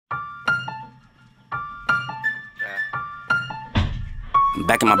I'm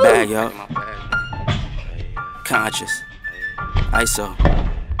back in my bag, yo. Conscious. ISO.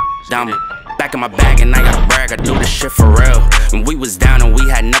 Down back in my bag and I gotta brag, I do this shit for real. When we was down and we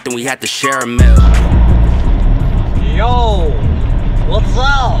had nothing, we had to share a meal. Yo, what's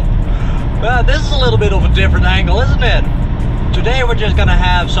up? This is a little bit of a different angle, isn't it? Today we're just gonna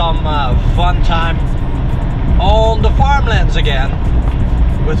have some fun time on the farmlands again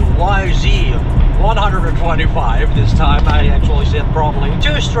with YZ 125. This time I actually said properly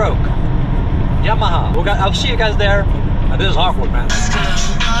 2-stroke Yamaha. I'll see you guys there. This is awkward, man.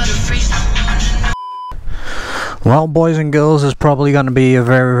 Well, boys and girls, it's probably gonna be a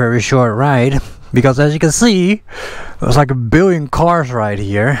very short ride, because as you can see, there's like a billion cars right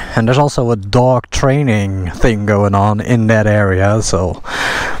here, and there's also a dog training thing going on in that area. So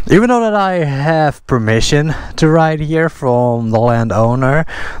even though that I have permission to ride here from the landowner,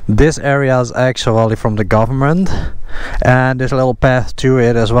 this area is actually from the government, and there's a little path to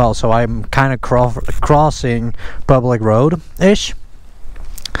it as well. So I'm kind of crossing public road-ish.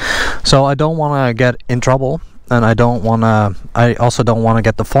 So I don't want to get in trouble, and I also don't want to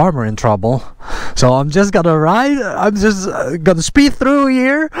get the farmer in trouble. So I'm just gonna ride, I'm just gonna speed through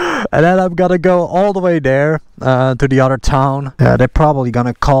here, and then I'm gonna go all the way there to the other town. They're probably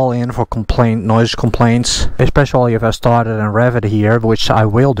gonna call in for noise complaints, especially if I started and rev it here, which I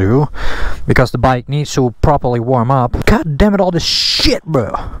will do, because the bike needs to properly warm up. God damn it, all this shit,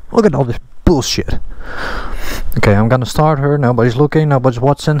 bro. Look at all this bullshit. Okay, I'm gonna start her. Nobody's looking, nobody's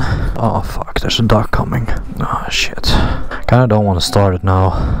watching. Oh fuck, there's a dog coming. Oh shit. Kinda don't want to start it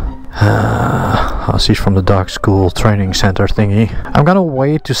now. Oh, she's from the dog school training center thingy. I'm gonna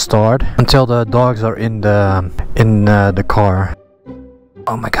wait to start until the dogs are in the car.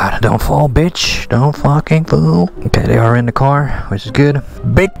 Oh my god, don't fall, bitch. Don't fucking fall. Okay, they are in the car, which is good.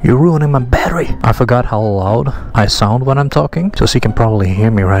 Bitch, you're ruining my battery. I forgot how loud I sound when I'm talking, so she can probably hear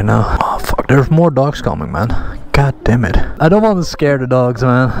me right now. Oh fuck, there's more dogs coming, man. God damn it. I don't want to scare the dogs,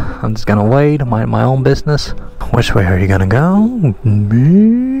 man. I'm just gonna wait, mind my own business. Which way are you gonna go,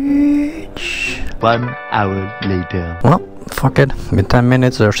 bitch? 1 hour later. Well, fuck it. In 10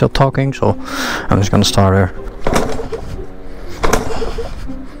 minutes, they're still talking, so I'm just gonna start her.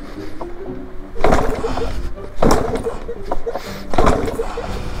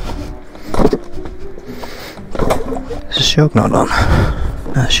 Is the choke not on?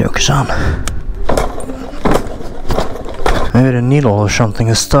 The choke is on. Maybe the needle or something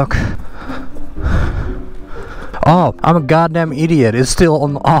is stuck. Oh, I'm a goddamn idiot. It's still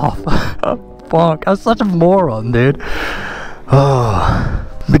on off. Fuck, I'm such a moron, dude. Oh,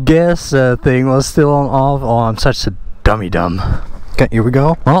 the gas thing was still on off. Oh, I'm such a dummy dumb. Okay, here we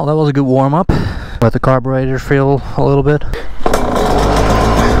go. Well, that was a good warm up. Let the carburetor feel a little bit.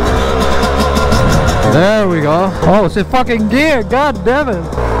 There we go. Oh, it's in fucking gear. God damn it.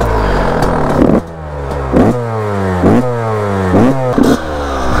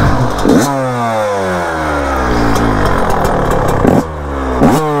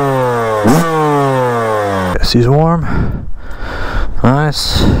 Yes, he's warm.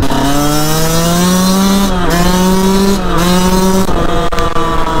 Nice.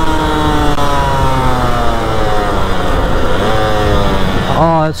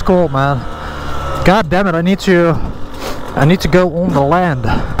 Oh, it's cool, man. God damn it, I need to go on the land.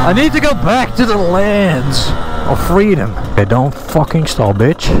 I need to go back to the lands of freedom. Okay, don't fucking stall,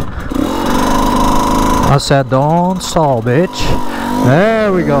 bitch. I said don't stall, bitch.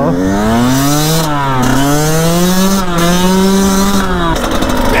 There we go.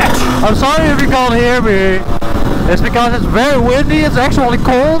 I'm sorry if you can't hear me. It's because it's very windy, it's actually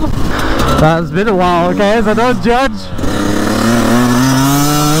cold. It's been a while, okay, so don't judge.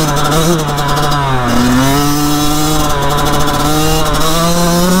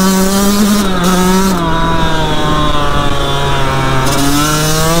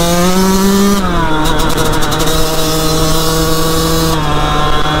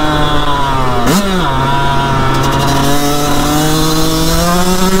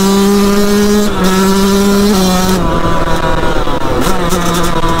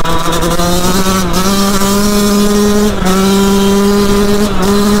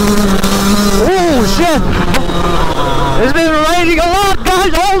 It's been raining a lot,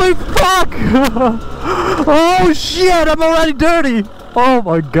 guys. Holy fuck! Oh shit, I'm already dirty. Oh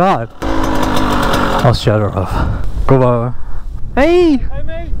my god. I'll shut her off. Kom maar. Hey! Hey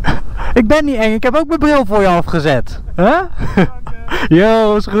mate! Ik ben niet eng, ik heb ook mijn bril voor je afgezet. Huh?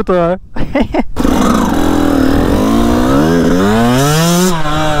 Yo, is goed hoor.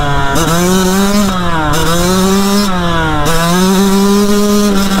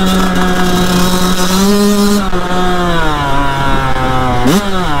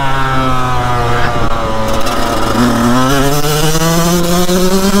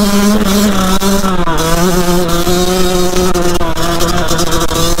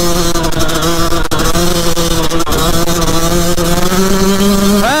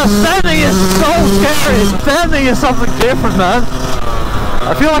 standing is something different, man.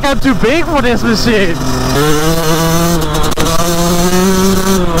 I feel like I'm too big for this machine.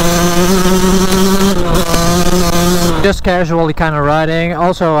 Just casually kind of riding.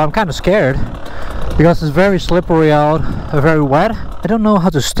 Also, I'm kind of scared because it's very slippery out, very wet. I don't know how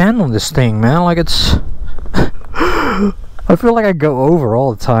to stand on this thing, man. Like it's... I feel like I go over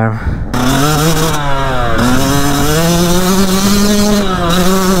all the time.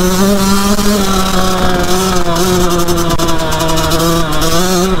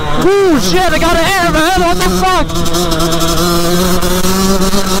 Ooh, shit, I got an air, man! What the fuck?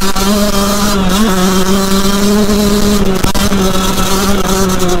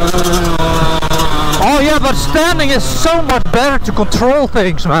 Oh yeah, but standing is so much better to control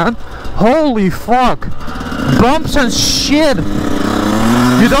things, man. Holy fuck. Bumps and shit.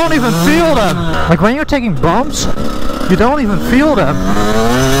 You don't even feel them. Like when you're taking bumps, you don't even feel them.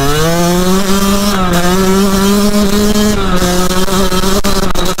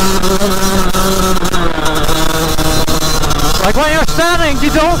 Like when you're standing,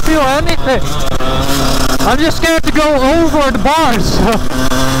 you don't feel anything. I'm just scared to go over the bars.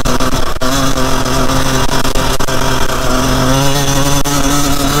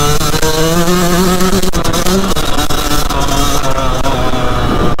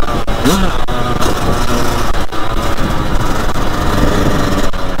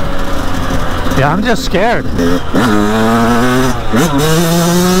 Yeah, I'm just scared.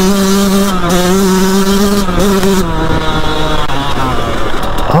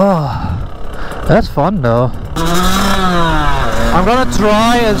 Oh, that's fun though. I'm gonna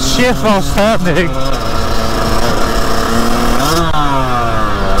try and shift while standing.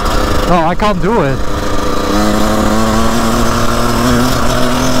 Oh, I can't do it.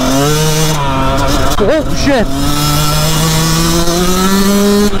 Oh shit!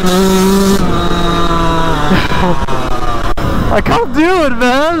 I can't do it,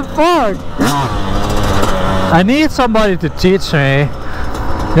 man. Fuck. I need somebody to teach me.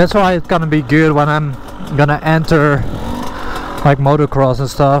 That's why it's gonna be good when I'm gonna enter like motocross and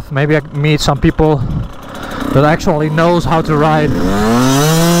stuff. Maybe I meet some people that actually knows how to ride.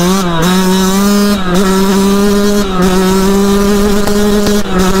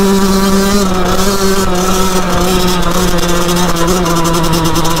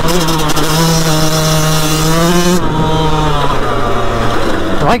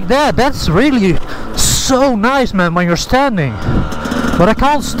 Like that, that's really so nice, man, when you're standing. But I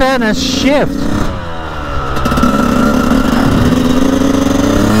can't stand and shift.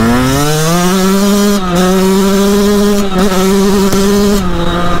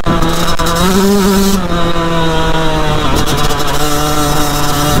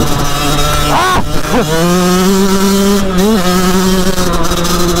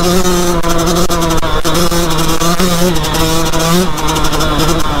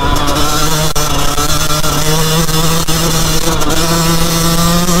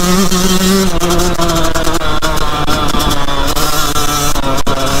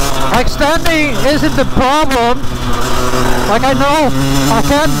 Like standing isn't the problem. Like I know I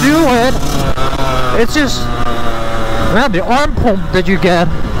can do it. It's just, man, the arm pump that you get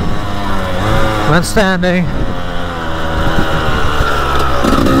when standing.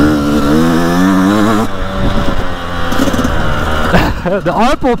 The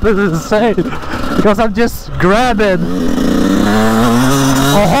arm pump is insane because I'm just grabbing.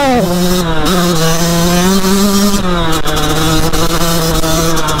 Oh.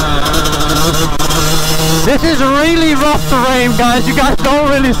 This is really rough terrain, guys. You guys don't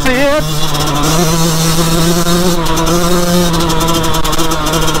really see it.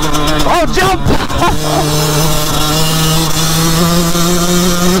 Oh, jump!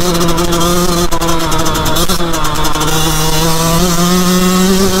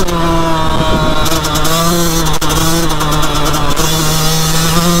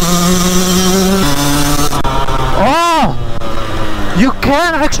 Oh! You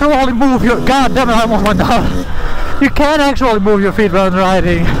can actually move your... God damn it, I almost went down. You can actually move your feet while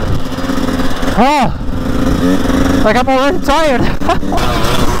riding. Oh! Like I'm already tired.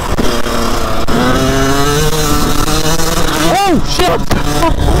 Oh shit!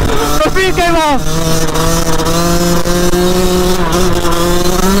 My feet came off!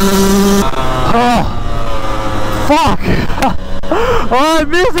 Oh! Fuck! Oh, I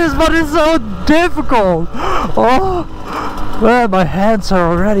miss this, but it's so difficult! Oh! Man, my hands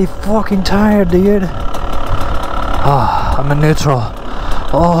are already fucking tired, dude. Oh, I'm in neutral.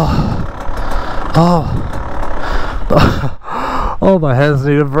 Oh. Oh. Oh, my hands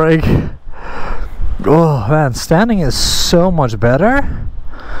need a break. Oh man, standing is so much better.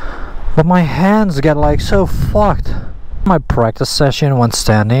 But my hands get like so fucked. My practice session when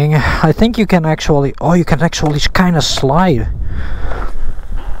standing, I think you can actually, you can actually kind of slide.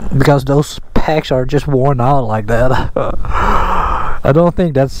 Because those pegs are just worn out like that. I don't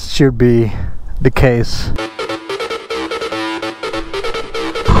think that should be the case.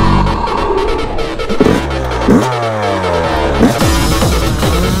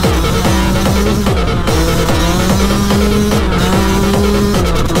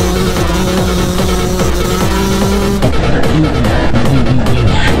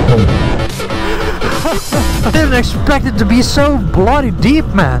 I didn't expect it to be so bloody deep,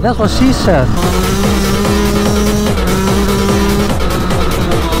 man. That's what she said.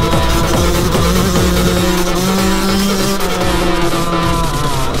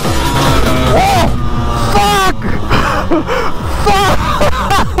 Oh, fuck!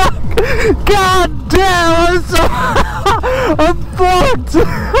 Fuck! God damn! I'm fucked!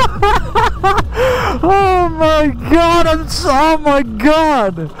 Oh my god! Oh my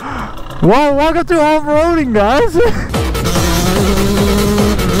god! Well, welcome to off-roading, guys!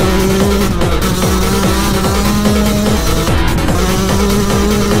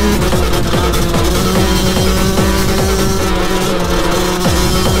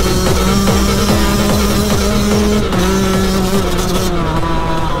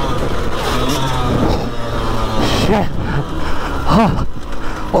 Shit!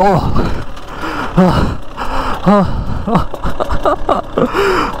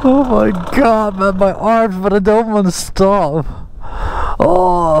 Oh my god, man, my arms, but I don't want to stop.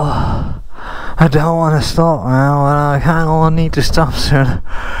 Oh, I don't want to stop, man, but I kind of need to stop soon.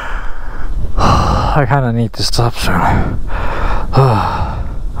 I kind of need to stop soon. I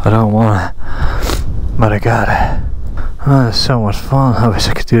don't want to, but I got it. Oh, it's so much fun. I wish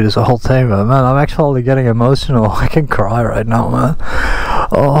I could do this the whole time, but man, I'm actually getting emotional. I can cry right now, man.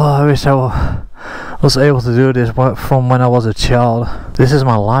 Oh, I wish I was able to do this from when I was a child. This is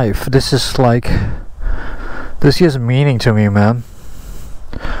my life. This is like, this gives meaning to me, man.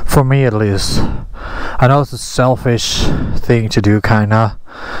 For me at least. I know it's a selfish thing to do, kinda.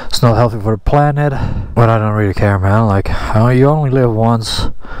 It's not healthy for the planet, but I don't really care, man. Like, you only live once.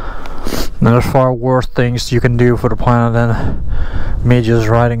 And there's far worse things you can do for the planet than me just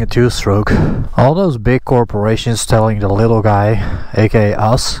riding a two-stroke. All those big corporations telling the little guy, aka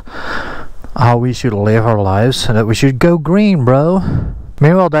us, how we should live our lives and that we should go green, bro.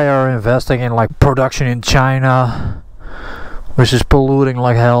 Meanwhile, they are investing in like production in China, which is polluting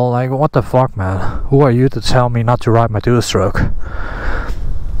like hell. Like, what the fuck, man? Who are you to tell me not to ride my two-stroke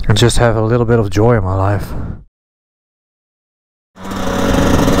and just have a little bit of joy in my life?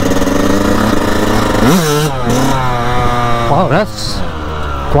 Wow, that's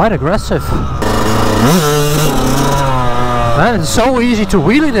quite aggressive. Man, it's so easy to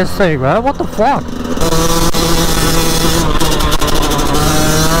wheelie this thing, man. What the fuck?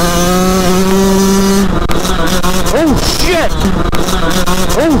 Oh shit!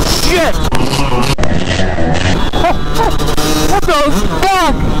 Oh shit! What the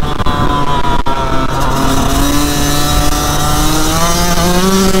fuck?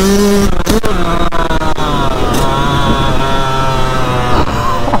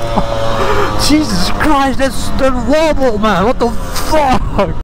 Jesus Christ, that's the wobble, man. What the fuck?